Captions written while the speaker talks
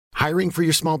Hiring for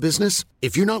your small business?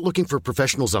 If you're not looking for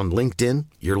professionals on LinkedIn,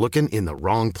 you're looking in the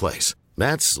wrong place.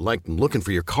 That's like looking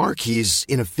for your car keys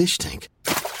in a fish tank.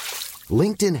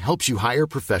 LinkedIn helps you hire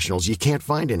professionals you can't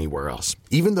find anywhere else,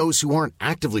 even those who aren't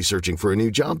actively searching for a new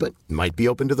job but might be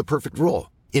open to the perfect role.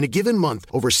 In a given month,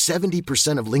 over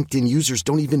 70% of LinkedIn users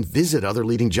don't even visit other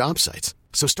leading job sites.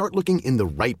 So start looking in the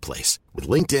right place. With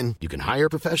LinkedIn, you can hire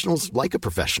professionals like a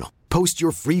professional. Post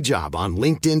your free job on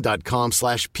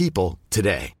linkedin.com/people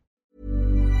today.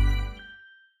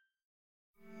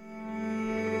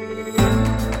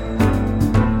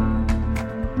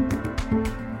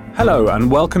 Hello and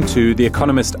welcome to The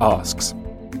Economist Asks.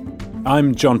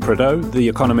 I'm John Prideaux, The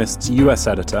Economist's US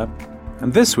editor,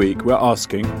 and this week we're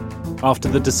asking, after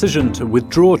the decision to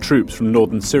withdraw troops from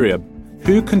northern Syria,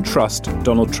 who can trust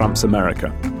Donald Trump's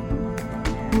America?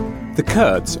 The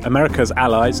Kurds, America's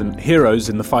allies and heroes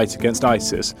in the fight against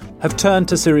ISIS, have turned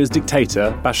to Syria's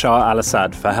dictator, Bashar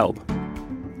al-Assad, for help.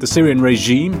 The Syrian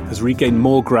regime has regained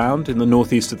more ground in the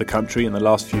northeast of the country in the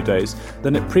last few days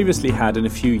than it previously had in a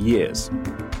few years.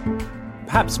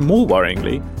 Perhaps more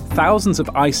worryingly, thousands of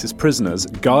ISIS prisoners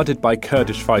guarded by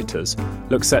Kurdish fighters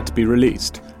look set to be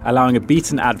released, allowing a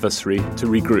beaten adversary to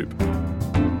regroup.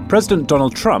 President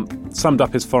Donald Trump summed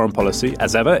up his foreign policy,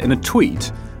 as ever, in a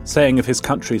tweet, saying of his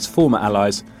country's former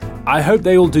allies, "I hope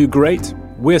they all do great.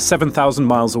 We're 7,000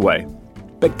 miles away."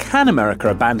 But can America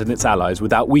abandon its allies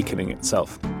without weakening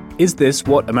itself? Is this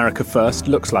what America First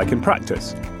looks like in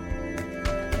practice?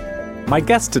 My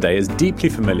guest today is deeply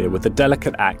familiar with the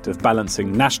delicate act of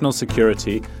balancing national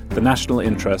security, the national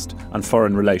interest, and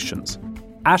foreign relations.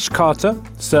 Ash Carter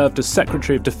served as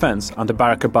Secretary of Defense under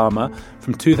Barack Obama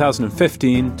from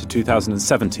 2015 to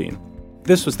 2017.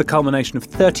 This was the culmination of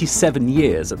 37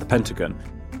 years at the Pentagon.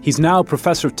 He's now a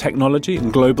professor of technology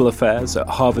and global affairs at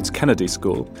Harvard's Kennedy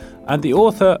School and the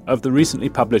author of the recently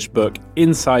published book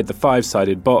Inside the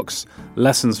Five-Sided Box: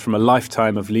 Lessons from a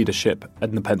Lifetime of Leadership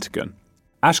in the Pentagon.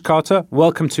 Ash Carter,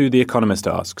 welcome to The Economist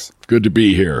Asks. Good to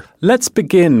be here. Let's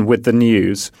begin with the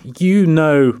news. You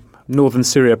know northern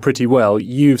Syria pretty well.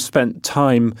 You've spent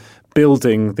time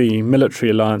building the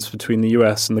military alliance between the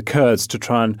US and the Kurds to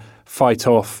try and fight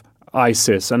off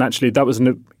ISIS. And actually, that was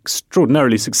an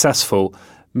extraordinarily successful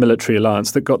military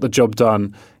alliance that got the job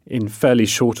done in fairly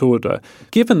short order.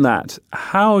 Given that,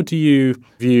 how do you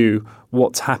view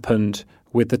what's happened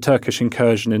with the Turkish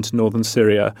incursion into northern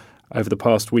Syria over the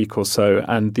past week or so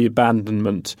and the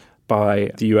abandonment by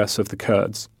the US of the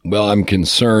Kurds? Well, I'm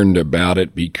concerned about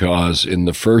it because in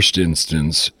the first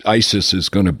instance, ISIS is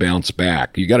going to bounce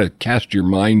back. You got to cast your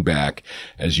mind back,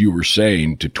 as you were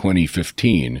saying, to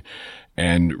 2015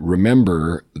 and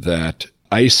remember that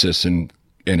ISIS and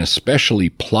especially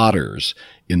plotters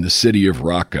in the city of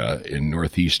Raqqa in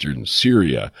northeastern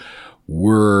Syria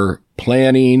were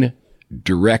planning,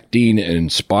 directing, and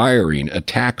inspiring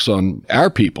attacks on our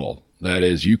people, that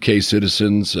is UK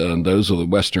citizens and those of the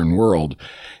Western world.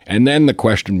 And then the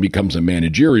question becomes a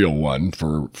managerial one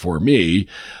for me.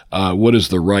 What is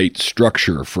the right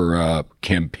structure for a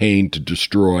campaign to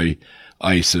destroy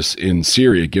ISIS in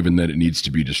Syria, given that it needs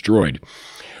to be destroyed?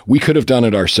 We could have done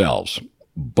it ourselves,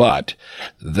 but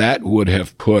that would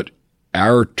have put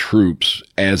our troops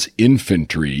as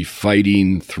infantry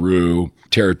fighting through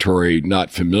territory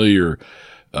not familiar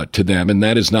to them, and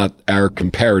that is not our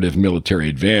comparative military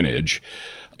advantage.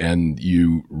 And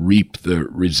you reap the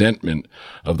resentment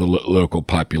of the local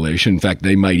population. In fact,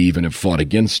 they might even have fought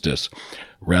against us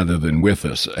rather than with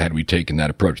us had we taken that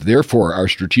approach. Therefore, our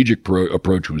strategic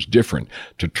approach was different,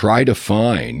 to try to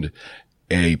find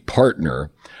a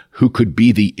partner who could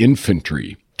be the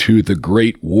infantry to the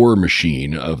great war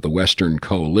machine of the Western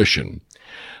coalition.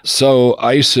 So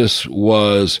ISIS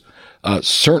was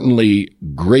certainly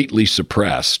greatly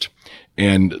suppressed,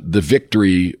 and the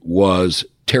victory was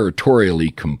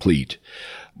territorially complete.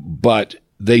 But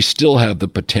they still have the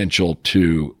potential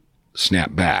to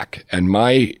snap back. And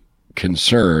my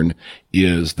concern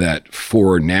is that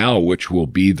for now, which will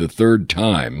be the third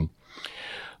time,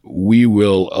 we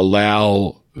will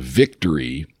allow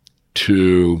victory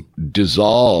to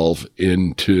dissolve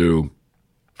into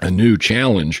a new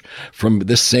challenge from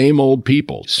the same old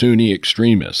people, Sunni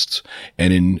extremists.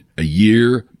 And in a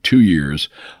year, 2 years,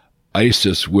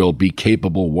 ISIS will be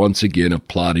capable once again of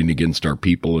plotting against our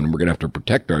people, and we're going to have to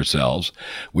protect ourselves,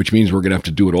 which means we're going to have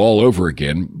to do it all over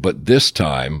again. But this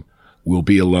time, we'll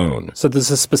be alone. So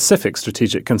there's a specific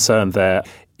strategic concern there.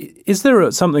 Is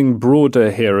there something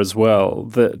broader here as well,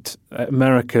 that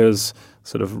America's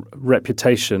sort of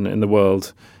reputation in the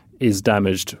world is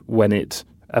damaged when it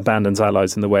abandons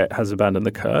allies in the way it has abandoned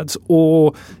the Kurds?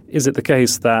 Or is it the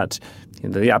case that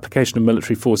the application of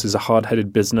military force is a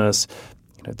hard-headed business?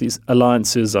 these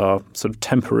alliances are sort of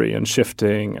temporary and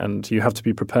shifting, and you have to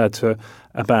be prepared to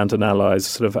abandon allies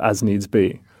sort of as needs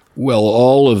be? Well,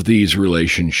 all of these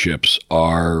relationships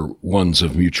are ones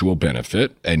of mutual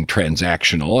benefit and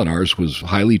transactional, and ours was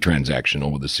highly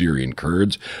transactional with the Syrian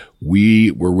Kurds.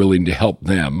 We were willing to help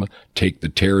them take the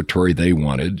territory they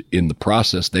wanted. In the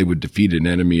process, they would defeat an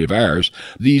enemy of ours.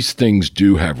 These things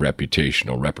do have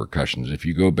reputational repercussions. If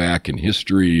you go back in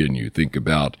history and you think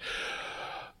about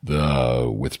the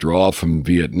withdrawal from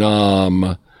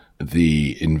Vietnam,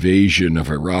 the invasion of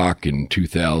Iraq in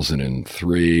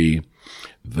 2003,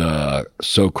 the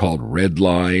so-called red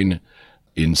line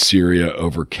in Syria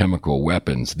over chemical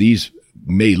weapons. These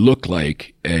may look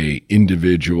like a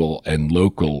individual and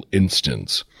local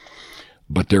instance,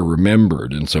 but they're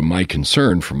remembered. And so my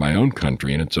concern for my own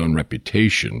country and its own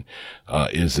reputation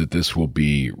is that this will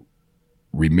be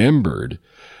remembered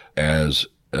as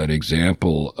an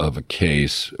example of a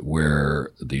case where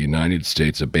the United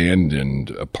States abandoned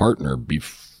a partner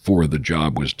before the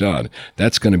job was done.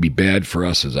 That's going to be bad for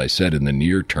us, as I said, in the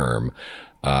near term.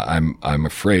 I'm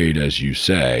afraid, as you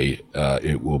say,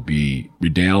 it will be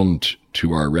redound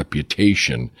to our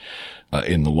reputation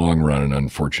in the long run in an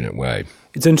unfortunate way.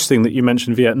 It's interesting that you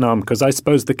mentioned Vietnam, because I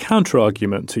suppose the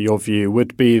counter-argument to your view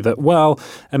would be that, well,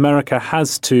 America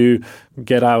has to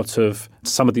get out of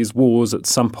some of these wars at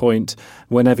some point.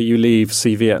 Whenever you leave,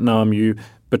 see Vietnam, you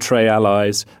betray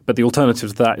allies. But the alternative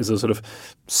to that is a sort of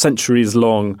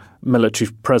centuries-long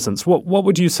military presence. What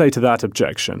would you say to that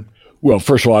objection? Well,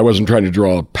 first of all, I wasn't trying to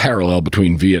draw a parallel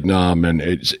between Vietnam and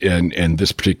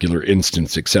this particular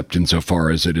instance, except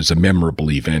insofar as it is a memorable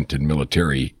event in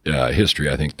military history.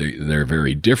 I think they're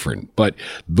very different. But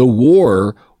the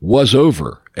war was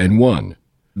over and won.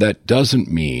 That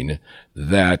doesn't mean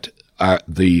that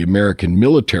the American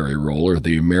military role or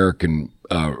the American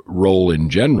role in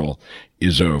general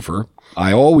is over.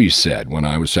 I always said when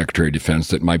I was Secretary of Defense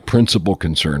that my principal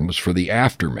concern was for the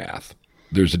aftermath.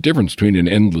 There's a difference between an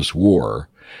endless war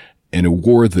and a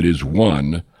war that is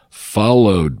won,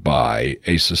 followed by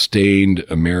a sustained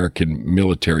American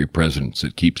military presence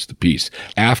that keeps the peace.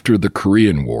 After the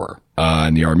Korean War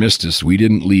and the armistice, we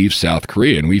didn't leave South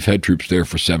Korea, and we've had troops there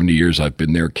for 70 years. I've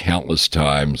been there countless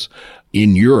times.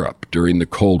 In Europe during the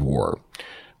Cold War,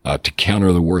 to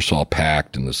counter the Warsaw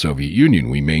Pact and the Soviet Union,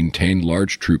 we maintained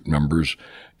large troop numbers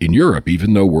in Europe,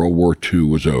 even though World War II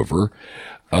was over.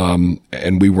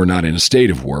 And we were not in a state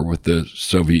of war with the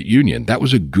Soviet Union. That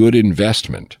was a good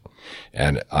investment.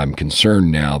 And I'm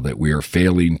concerned now that we are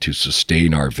failing to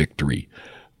sustain our victory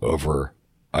over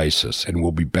ISIS. And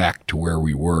we'll be back to where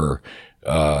we were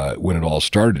when it all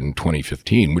started in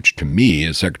 2015, which to me,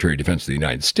 as Secretary of Defense of the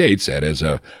United States, and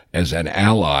as an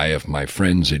ally of my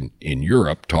friends in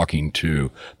Europe, talking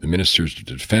to the ministers of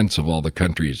defense of all the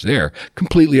countries there,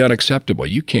 completely unacceptable.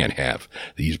 You can't have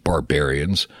these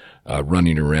barbarians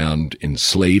running around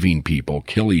enslaving people,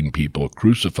 killing people,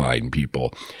 crucifying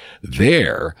people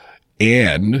there,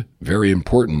 and, very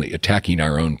importantly, attacking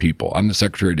our own people. I'm the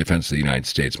Secretary of Defense of the United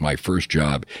States. My first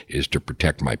job is to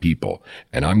protect my people,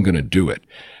 and I'm going to do it.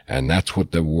 And that's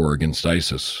what the war against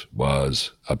ISIS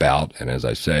was about. And as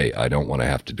I say, I don't want to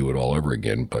have to do it all over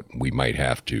again, but we might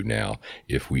have to now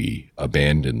if we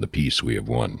abandon the peace we have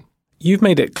won. You've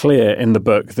made it clear in the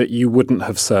book that you wouldn't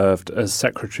have served as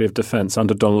Secretary of Defense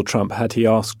under Donald Trump had he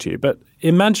asked you. But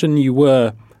imagine you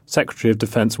were Secretary of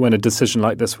Defense when a decision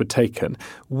like this were taken.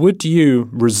 Would you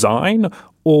resign,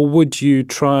 or would you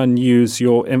try and use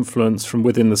your influence from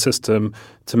within the system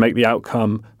to make the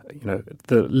outcome,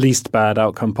 the least bad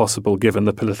outcome possible given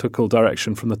the political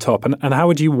direction from the top? And how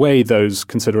would you weigh those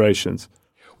considerations?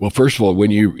 Well, first of all,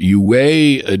 when you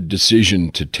weigh a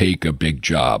decision to take a big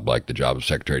job, like the job of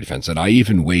Secretary of Defense, and I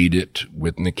even weighed it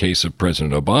in the case of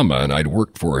President Obama, and I'd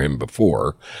worked for him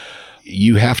before,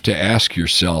 you have to ask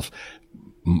yourself,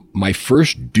 my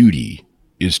first duty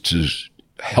is to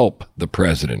help the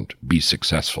president be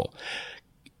successful.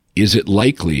 Is it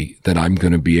likely that I'm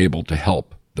going to be able to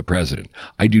help the president?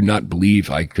 I do not believe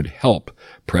I could help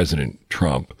President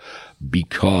Trump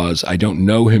because I don't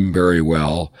know him very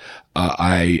well.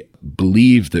 I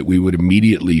believe that we would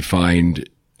immediately find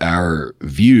our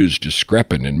views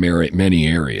discrepant in many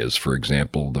areas. For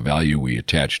example, the value we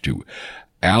attach to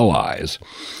allies.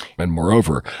 And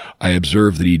moreover, I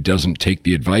observe that he doesn't take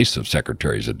the advice of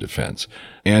secretaries of defense.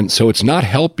 And so it's not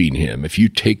helping him if you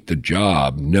take the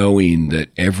job knowing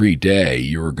that every day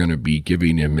you're going to be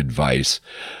giving him advice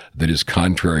that is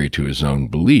contrary to his own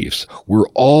beliefs. We're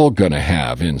all going to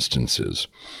have instances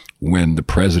when the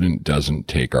president doesn't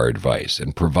take our advice.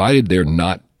 And provided they're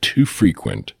not too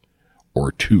frequent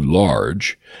or too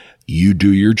large, you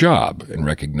do your job and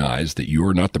recognize that you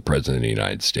are not the president of the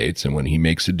United States. And when he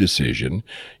makes a decision,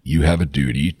 you have a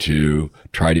duty to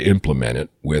try to implement it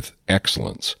with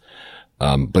excellence.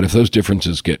 But if those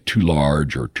differences get too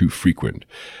large or too frequent,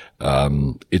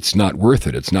 it's not worth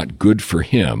it. It's not good for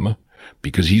him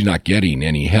because he's not getting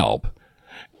any help.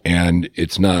 And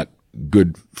it's not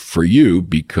good for you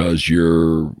because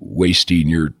you're wasting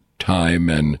your time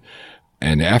and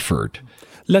effort.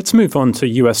 Let's move on to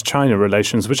US-China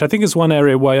relations, which I think is one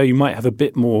area where you might have a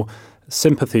bit more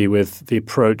sympathy with the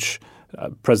approach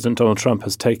President Donald Trump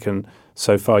has taken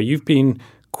so far. You've been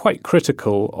quite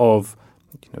critical of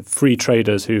free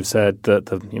traders who've said that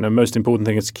the most important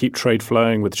thing is to keep trade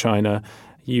flowing with China.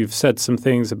 You've said some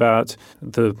things about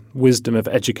the wisdom of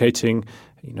educating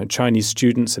Chinese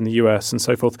students in the US and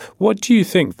so forth. What do you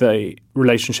think the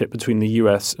relationship between the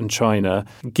US and China,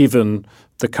 given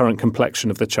the current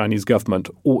complexion of the Chinese government,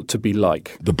 ought to be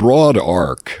like? The broad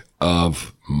arc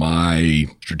of my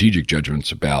strategic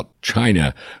judgments about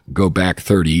China go back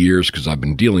 30 years because I've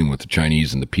been dealing with the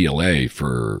Chinese and the PLA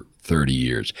for 30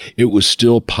 years. It was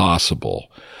still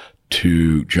possible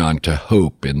to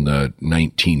hope in the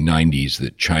 1990s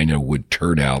that China would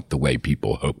turn out the way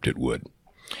people hoped it would.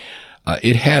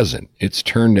 It hasn't. It's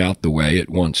turned out the way it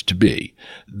wants to be.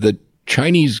 The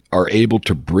Chinese are able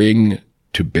to bring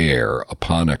to bear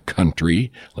upon a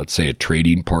country, let's say a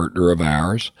trading partner of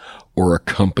ours, or a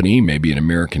company, maybe an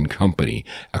American company,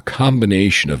 a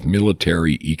combination of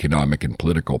military, economic, and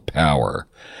political power,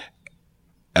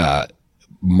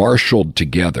 marshaled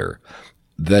together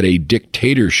that a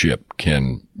dictatorship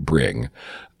can bring.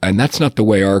 And that's not the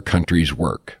way our countries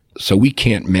work. So we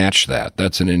can't match that.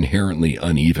 That's an inherently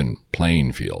uneven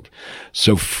playing field.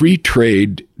 So free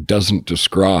trade doesn't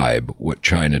describe what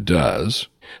China does.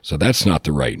 So that's not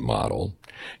the right model.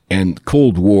 And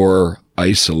Cold War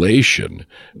isolation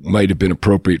might have been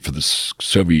appropriate for the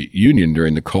Soviet Union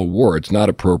during the Cold War. It's not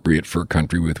appropriate for a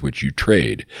country with which you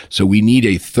trade. So we need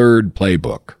a third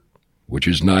playbook, which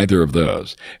is neither of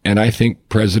those. And I think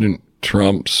President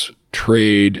Trump's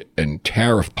trade and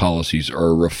tariff policies are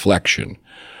a reflection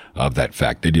of that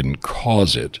fact. They didn't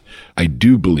cause it. I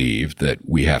do believe that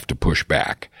we have to push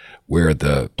back where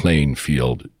the playing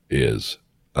field is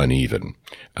uneven.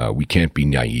 We can't be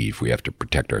naive. We have to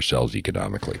protect ourselves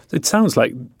economically. It sounds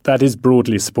like that is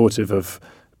broadly supportive of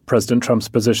President Trump's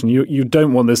position. You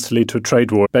don't want this to lead to a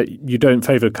trade war, but you don't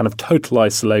favor kind of total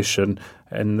isolation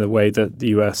in the way that the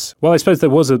US. Well, I suppose there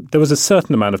was a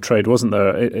certain amount of trade, wasn't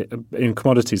there, in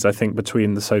commodities, I think,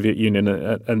 between the Soviet Union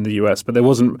and the US. But there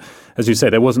wasn't, as you say,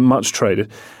 there wasn't much trade.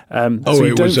 So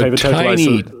you it don't was favor a total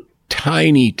isolation.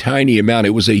 tiny amount.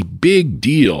 It was a big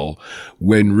deal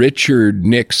when Richard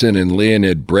Nixon and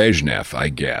Leonid Brezhnev, I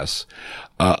guess,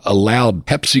 allowed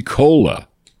Pepsi-Cola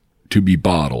to be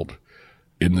bottled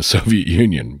in the Soviet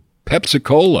Union.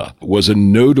 Pepsi-Cola was a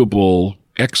notable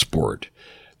export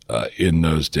in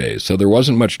those days. So there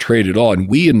wasn't much trade at all. And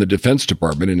we in the Defense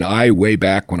Department, and I way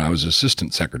back when I was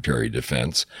Assistant Secretary of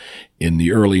Defense in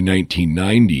the early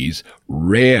 1990s,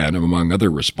 ran, among other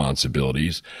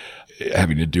responsibilities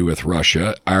having to do with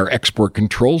Russia, our export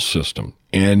control system.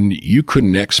 And you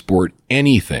couldn't export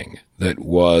anything that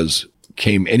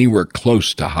came anywhere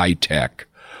close to high tech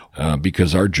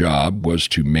because our job was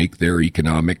to make their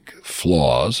economic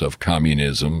flaws of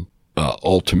communism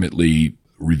ultimately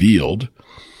revealed,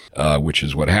 which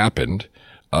is what happened,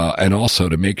 and also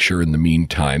to make sure in the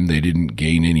meantime they didn't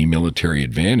gain any military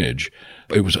advantage.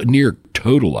 It was a near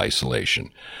total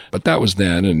isolation. But that was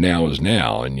then and now is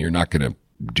now, and you're not going to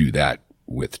do that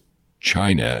with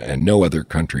China, and no other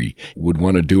country would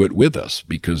want to do it with us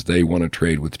because they want to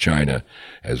trade with China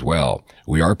as well.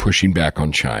 We are pushing back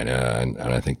on China, and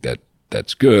I think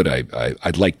that's good.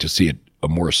 I'd like to see it a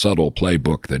more subtle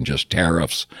playbook than just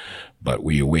tariffs, but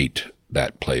we await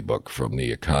that playbook from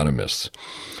the economists.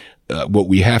 What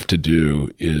we have to do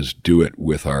is do it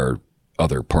with our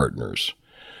other partners.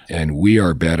 And we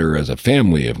are better as a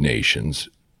family of nations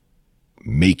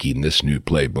making this new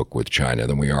playbook with China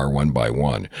than we are one by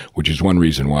one, which is one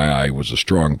reason why I was a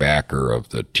strong backer of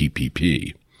the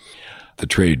TPP, the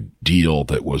trade deal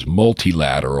that was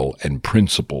multilateral and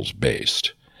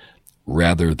principles-based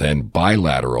rather than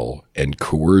bilateral and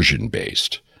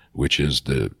coercion-based, which is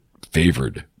the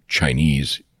favored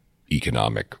Chinese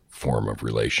economic form of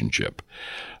relationship.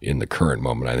 In the current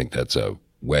moment, I think that's a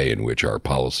way in which our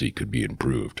policy could be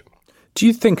improved. Do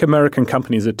you think American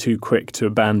companies are too quick to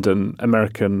abandon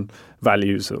American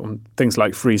values on things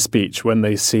like free speech when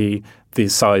they see the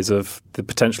size of the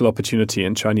potential opportunity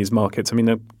in Chinese markets? I mean,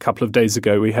 a couple of days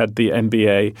ago, we had the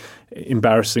NBA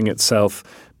embarrassing itself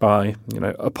by,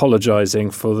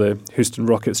 apologizing for the Houston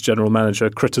Rockets general manager,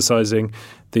 criticizing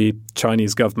the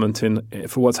Chinese government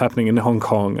for what's happening in Hong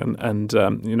Kong, and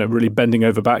really bending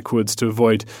over backwards to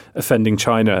avoid offending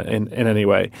China in any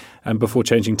way, and before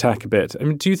changing tack a bit. I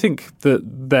mean, do you think that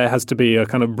there has to be a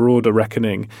kind of broader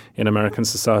reckoning in American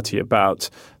society about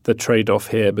the trade-off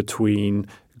here between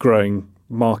growing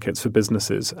markets for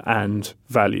businesses and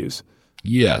values?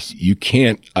 Yes, you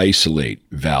can't isolate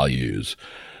values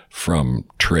from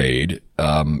trade.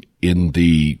 In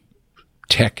the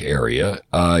tech area,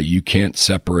 you can't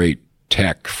separate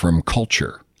tech from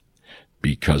culture,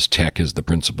 because tech is the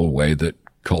principal way that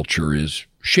culture is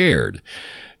shared.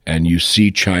 And you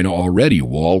see China already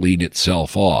walling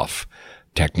itself off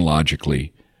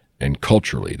technologically and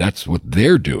culturally. That's what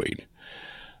they're doing.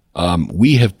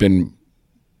 We have been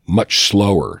much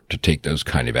slower to take those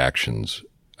kind of actions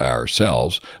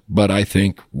ourselves, but I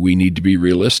think we need to be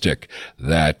realistic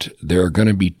that there are going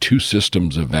to be two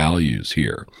systems of values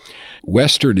here.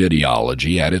 Western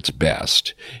ideology at its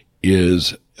best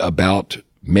is about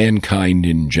mankind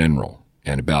in general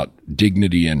and about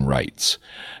dignity and rights.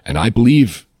 And I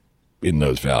believe in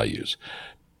those values.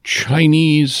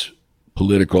 Chinese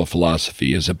political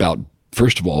philosophy is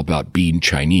first of all, about being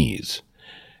Chinese.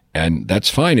 And that's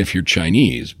fine if you're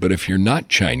Chinese, but if you're not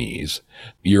Chinese,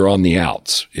 you're on the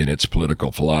outs in its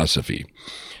political philosophy.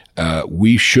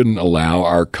 We shouldn't allow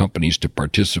our companies to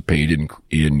participate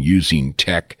in using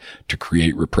tech to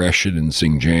create repression in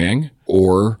Xinjiang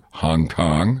or Hong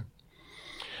Kong.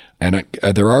 And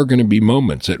there are going to be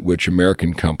moments at which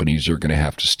American companies are going to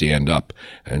have to stand up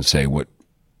and say, what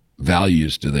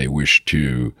values do they wish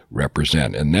to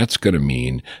represent? And that's going to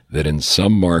mean that in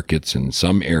some markets, in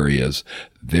some areas,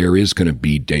 there is going to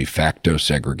be de facto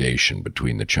segregation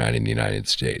between the China and the United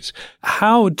States.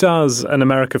 How does an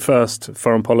America First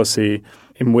foreign policy,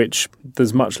 in which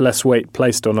there's much less weight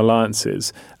placed on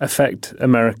alliances, affect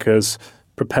America's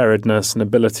preparedness and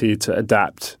ability to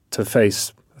adapt to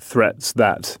face threats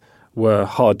that were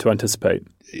hard to anticipate?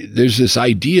 There's this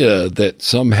idea that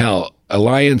somehow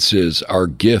alliances are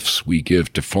gifts we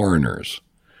give to foreigners.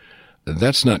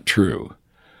 That's not true.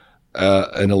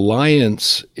 An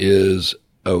alliance is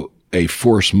a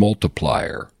force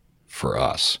multiplier for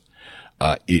us.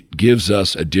 It gives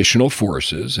us additional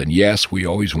forces. And yes, we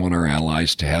always want our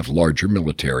allies to have larger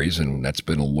militaries, and that's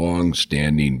been a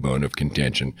long-standing bone of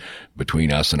contention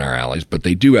between us and our allies. But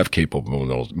they do have capable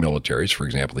militaries. For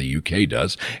example, the UK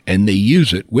does, and they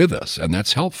use it with us, and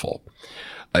that's helpful.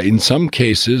 In some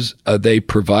cases, they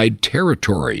provide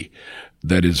territory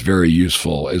that is very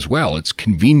useful as well. It's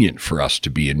convenient for us to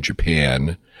be in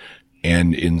Japan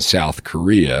and in South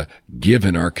Korea,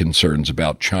 given our concerns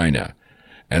about China.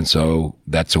 And so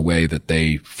that's a way that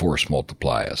they force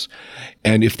multiply us.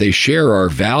 And if they share our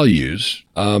values,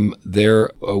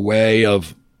 they're a way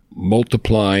of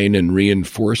multiplying and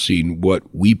reinforcing what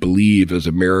we believe as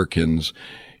Americans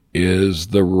is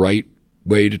the right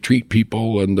way to treat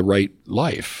people and the right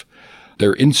life.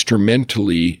 They're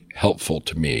instrumentally helpful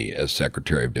to me as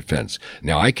Secretary of Defense.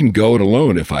 Now, I can go it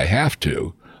alone if I have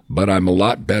to, but I'm a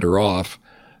lot better off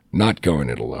not going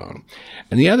it alone.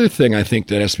 And the other thing I think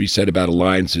that has to be said about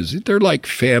alliances, they're like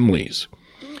families.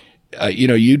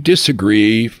 You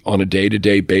disagree on a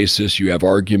day-to-day basis, you have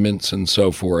arguments and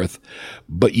so forth,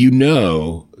 but you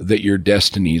know that your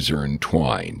destinies are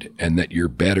entwined and that you're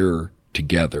better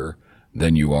together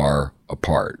than you are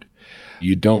apart.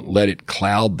 You don't let it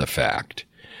cloud the fact.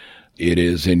 It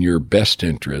is in your best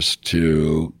interest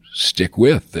to stick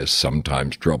with this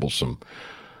sometimes troublesome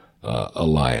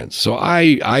alliance. So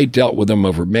I dealt with them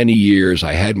over many years.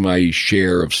 I had my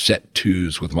share of set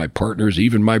twos with my partners.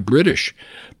 Even my British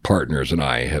partners and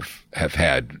I have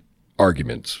had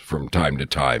arguments from time to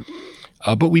time.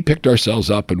 But we picked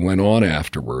ourselves up and went on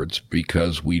afterwards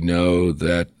because we know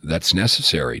that that's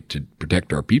necessary to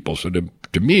protect our people. So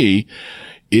to me,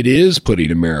 it is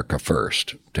putting America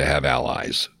first to have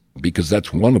allies, because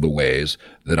that's one of the ways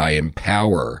that I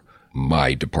empower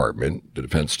my department, the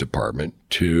Defense Department,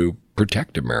 to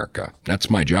protect America. That's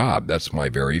my job. That's my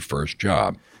very first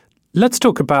job. Let's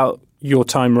talk about your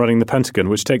time running the Pentagon,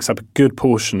 which takes up a good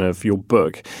portion of your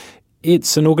book.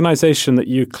 It's an organization that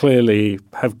you clearly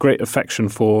have great affection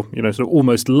for, sort of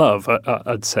almost love,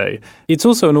 I'd say. It's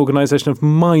also an organization of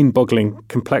mind-boggling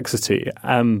complexity.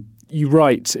 You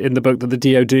write in the book that the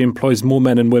DoD employs more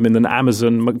men and women than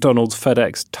Amazon, McDonald's,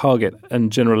 FedEx, Target,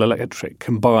 and General Electric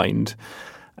combined,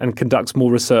 and conducts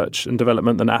more research and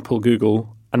development than Apple,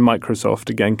 Google, and Microsoft,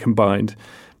 again combined.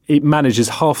 It manages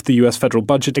half the US federal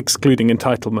budget, excluding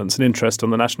entitlements and interest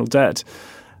on the national debt.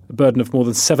 a burden of more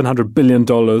than $700 billion,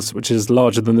 which is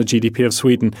larger than the GDP of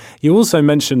Sweden. You also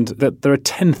mentioned that there are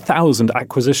 10,000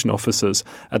 acquisition officers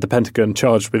at the Pentagon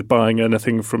charged with buying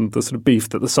anything from the sort of beef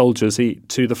that the soldiers eat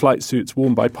to the flight suits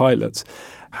worn by pilots.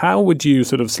 How would you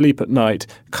sort of sleep at night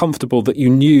comfortable that you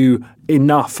knew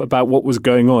enough about what was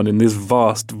going on in this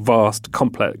vast, vast,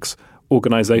 complex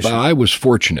organization? But I was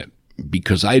fortunate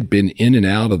because I'd been in and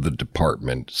out of the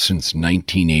department since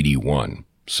 1981.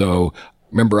 So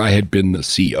remember, I had been the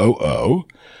COO,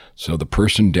 so the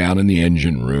person down in the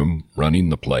engine room running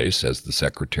the place as the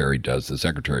secretary does the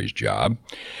secretary's job.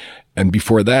 And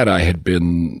before that, I had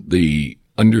been the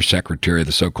undersecretary,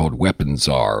 the so-called weapons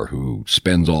czar, who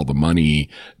spends all the money,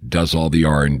 does all the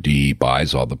R&D,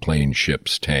 buys all the planes,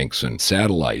 ships, tanks, and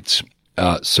satellites.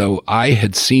 So I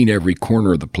had seen every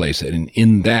corner of the place. And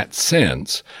in that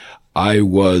sense, I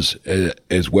was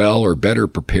as well or better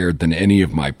prepared than any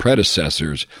of my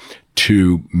predecessors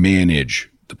to manage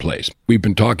the place. We've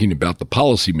been talking about the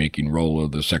policymaking role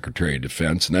of the Secretary of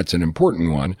Defense, and that's an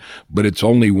important one, but it's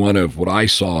only one of what I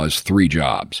saw as 3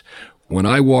 jobs. When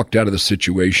I walked out of the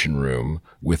Situation Room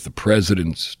with the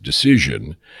president's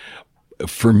decision,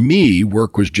 for me,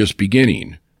 work was just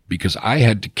beginning because I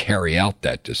had to carry out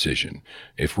that decision.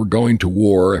 If we're going to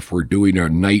war, if we're doing a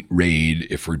night raid,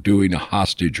 if we're doing a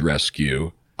hostage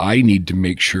rescue, I need to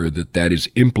make sure that that is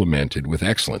implemented with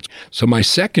excellence. So my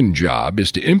second job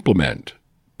is to implement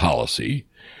policy.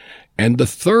 And the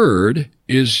third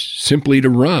is simply to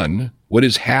run what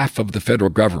is half of the federal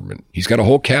government. He's got a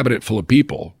whole cabinet full of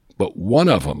people, but one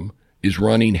of them is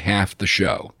running half the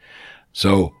show.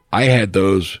 So I had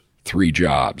those 3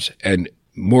 jobs. And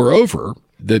moreover,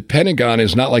 the Pentagon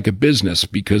is not like a business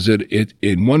because it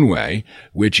in one way,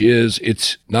 which is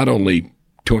it's not only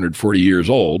 240 years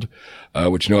old,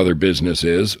 which no other business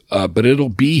is, but it'll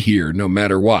be here no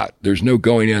matter what. There's no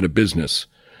going out of business.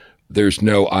 There's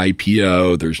no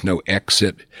IPO. There's no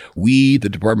exit. We, the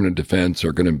Department of Defense,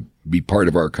 are going to be part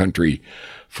of our country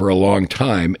for a long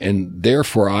time. And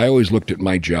therefore, I always looked at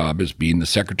my job as being the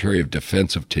Secretary of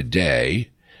Defense of today,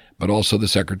 but also the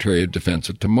Secretary of Defense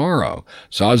of tomorrow.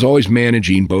 So I was always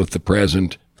managing both the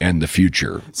present and the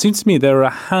future. It seems to me there are a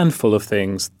handful of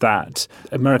things that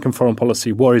American foreign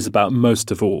policy worries about most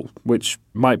of all, which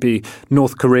might be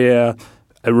North Korea,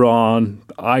 Iran,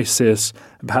 ISIS,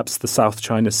 and perhaps the South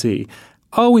China Sea.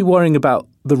 Are we worrying about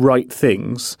the right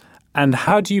things? And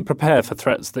how do you prepare for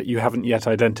threats that you haven't yet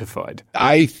identified?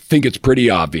 I think it's pretty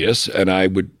obvious, and I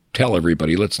would tell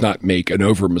everybody, let's not make an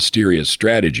over-mysterious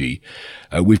strategy.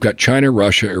 We've got China,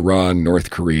 Russia, Iran, North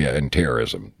Korea, and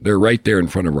terrorism. They're right there in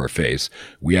front of our face.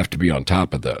 We have to be on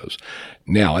top of those.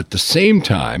 Now, at the same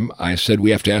time, I said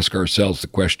we have to ask ourselves the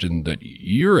question that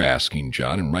you're asking,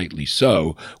 John, and rightly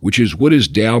so, which is what is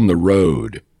down the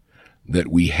road that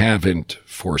we haven't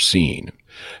foreseen?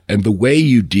 And the way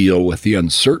you deal with the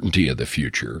uncertainty of the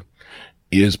future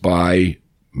is by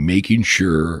making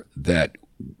sure that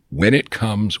when it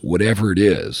comes, whatever it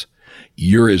is,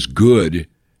 you're as good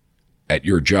at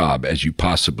your job as you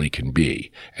possibly can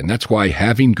be. And that's why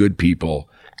having good people,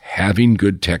 having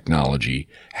good technology,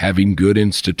 having good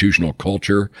institutional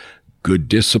culture, good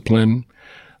discipline,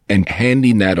 and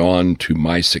handing that on to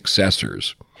my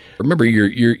successors. Remember,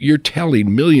 you're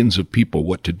telling millions of people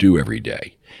what to do every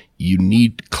day. You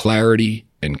need clarity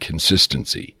and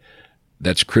consistency.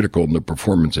 That's critical in the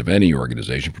performance of any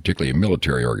organization, particularly a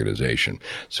military organization.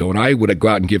 So when I would go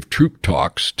out and give troop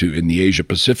talks in the Asia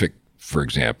Pacific, for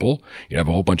example, you have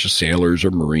a whole bunch of sailors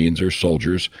or Marines or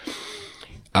soldiers,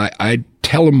 I'd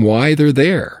tell them why they're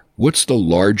there. What's the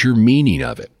larger meaning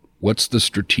of it? What's the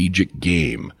strategic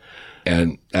game?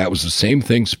 And that was the same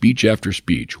thing, speech after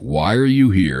speech. Why are you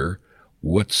here?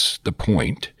 What's the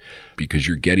point? Because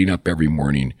you're getting up every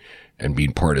morning and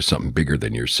being part of something bigger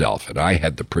than yourself. And I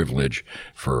had the privilege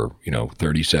for,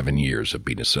 37 years of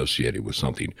being associated with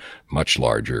something much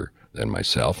larger than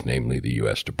myself, namely the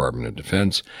U.S. Department of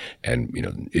Defense. And,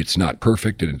 it's not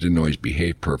perfect and it didn't always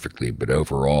behave perfectly, but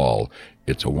overall,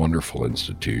 it's a wonderful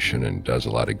institution and does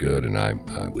a lot of good. And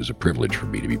it was a privilege for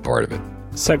me to be part of it.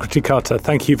 Secretary Carter,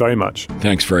 thank you very much.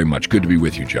 Thanks very much. Good to be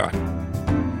with you, John.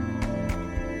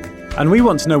 And we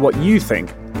want to know what you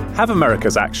think. Have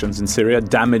America's actions in Syria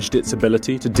damaged its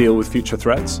ability to deal with future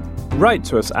threats? Write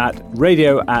to us at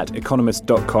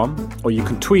radio@economist.com, or you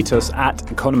can tweet us at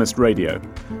Economist Radio.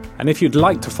 And if you'd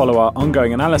like to follow our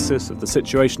ongoing analysis of the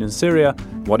situation in Syria,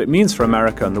 what it means for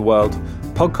America and the world,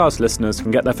 podcast listeners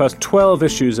can get their first 12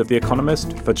 issues of The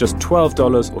Economist for just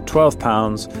 $12 or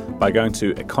 £12 by going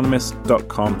to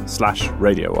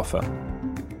economist.com/radio offer.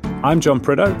 I'm John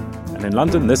Prideaux, and in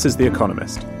London, this is The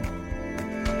Economist.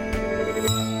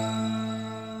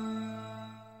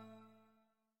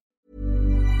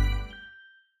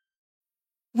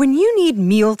 When you need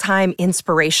mealtime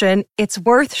inspiration, it's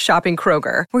worth shopping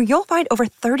Kroger, where you'll find over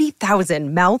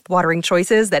 30,000 mouth-watering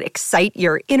choices that excite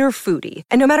your inner foodie.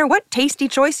 And no matter what tasty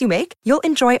choice you make, you'll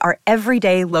enjoy our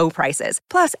everyday low prices,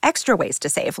 plus extra ways to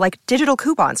save, like digital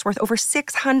coupons worth over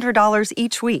 $600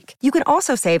 each week. You can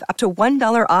also save up to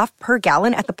 $1 off per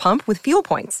gallon at the pump with fuel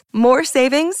points. More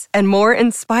savings and more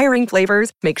inspiring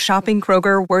flavors make shopping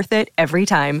Kroger worth it every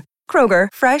time. Kroger,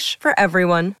 fresh for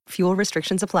everyone. Fuel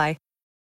restrictions apply.